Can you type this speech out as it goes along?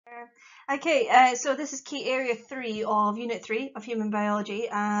Okay, so this is key area 3 of unit 3 of human biology.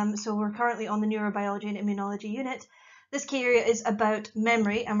 So we're currently on the neurobiology and immunology unit. This key area is about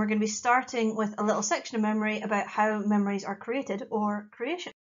memory, and we're going to be starting with a little section of memory about how memories are created or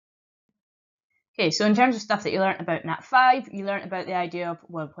creation. Okay, so in terms of stuff that you learnt about Nat 5, you learnt about the idea of,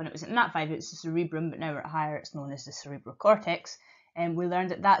 well, when it was at Nat 5, it's the cerebrum, but now we're at higher, it's known as the cerebral cortex. And we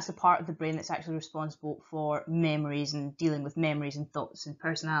learned that that's the part of the brain that's actually responsible for memories and dealing with memories and thoughts and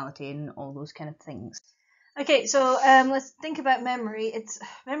personality and all those kind of things. Okay, so let's think about memory.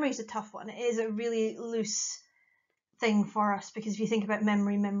 Memory is a tough one. It is a really loose thing for us because if you think about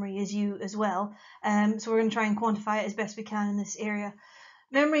memory, memory is you as well. So we're going to try and quantify it as best we can in this area.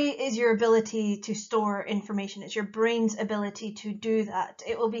 Memory is your ability to store information. It's your brain's ability to do that.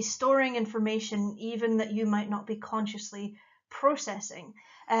 It will be storing information even that you might not be consciously processing.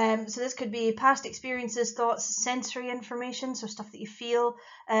 So this could be past experiences, thoughts, sensory information, so stuff that you feel,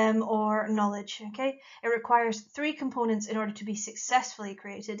 or knowledge. Okay, it requires 3 components in order to be successfully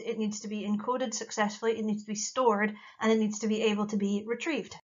created. It needs to be encoded successfully, it needs to be stored, and it needs to be able to be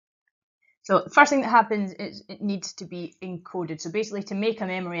retrieved. So the first thing that happens is it needs to be encoded. So basically, to make a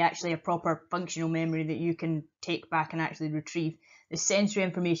memory actually a proper functional memory that you can take back and actually retrieve, the sensory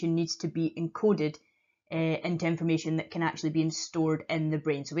information needs to be encoded into information that can actually be stored in the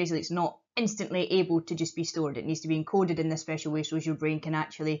brain. So basically, it's not instantly able to just be stored. It needs to be encoded in this special way so as your brain can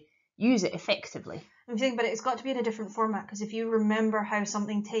actually use it effectively. I'm thinking, but it's got to be in a different format, because if you remember how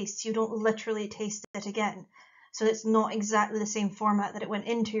something tastes, you don't literally taste it again. So it's not exactly the same format that it went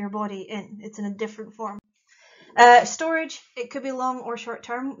into your body in. It's in a different form. Storage, it could be long or short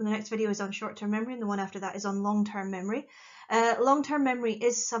term. The next video is on short term memory, and the one after that is on long term memory. Long term memory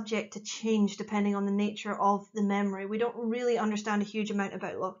is subject to change depending on the nature of the memory. We don't really understand a huge amount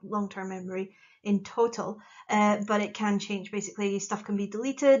about long term memory in total, but it can change. Basically, stuff can be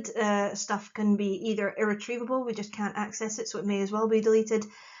deleted, stuff can be either irretrievable, we just can't access it, so it may as well be deleted.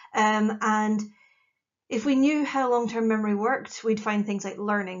 And if we knew how long term memory worked, we'd find things like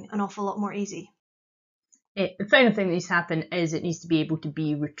learning an awful lot more easy. The final thing that needs to happen is it needs to be able to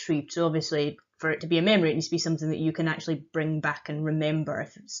be retrieved. So obviously, for it to be a memory, it needs to be something that you can actually bring back and remember.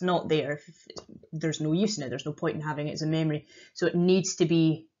 If it's not there, if there's no use in it, there's no point in having it as a memory. So it needs to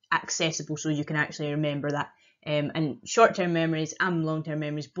be accessible so you can actually remember that. And short-term memories and long-term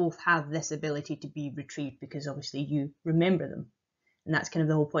memories both have this ability to be retrieved because obviously you remember them. And that's kind of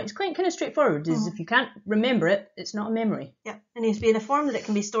the whole point. It's quite kind of straightforward. Is if you can't remember it, it's not a memory. Yeah, it needs to be in a form that it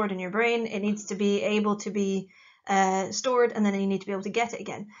can be stored in your brain. It needs to be able to be stored, and then you need to be able to get it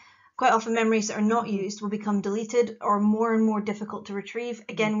again. Quite often memories that are not used will become deleted or more and more difficult to retrieve.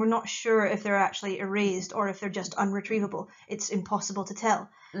 Again, we're not sure if they're actually erased or if they're just unretrievable. It's impossible to tell.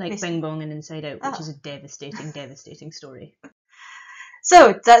 Like Bing Bong and Inside Out, which is a devastating, devastating story.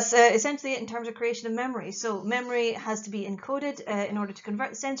 So that's essentially it in terms of creation of memory. So memory has to be encoded in order to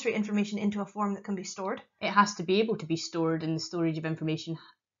convert sensory information into a form that can be stored. It has to be able to be stored, and the storage of information,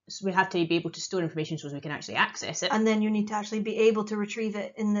 so we have to be able to store information so as we can actually access it. And then you need to actually be able to retrieve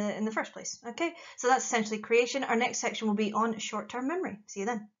it in the first place. Okay, so that's essentially creation. Our next section will be on short-term memory. See you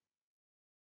then.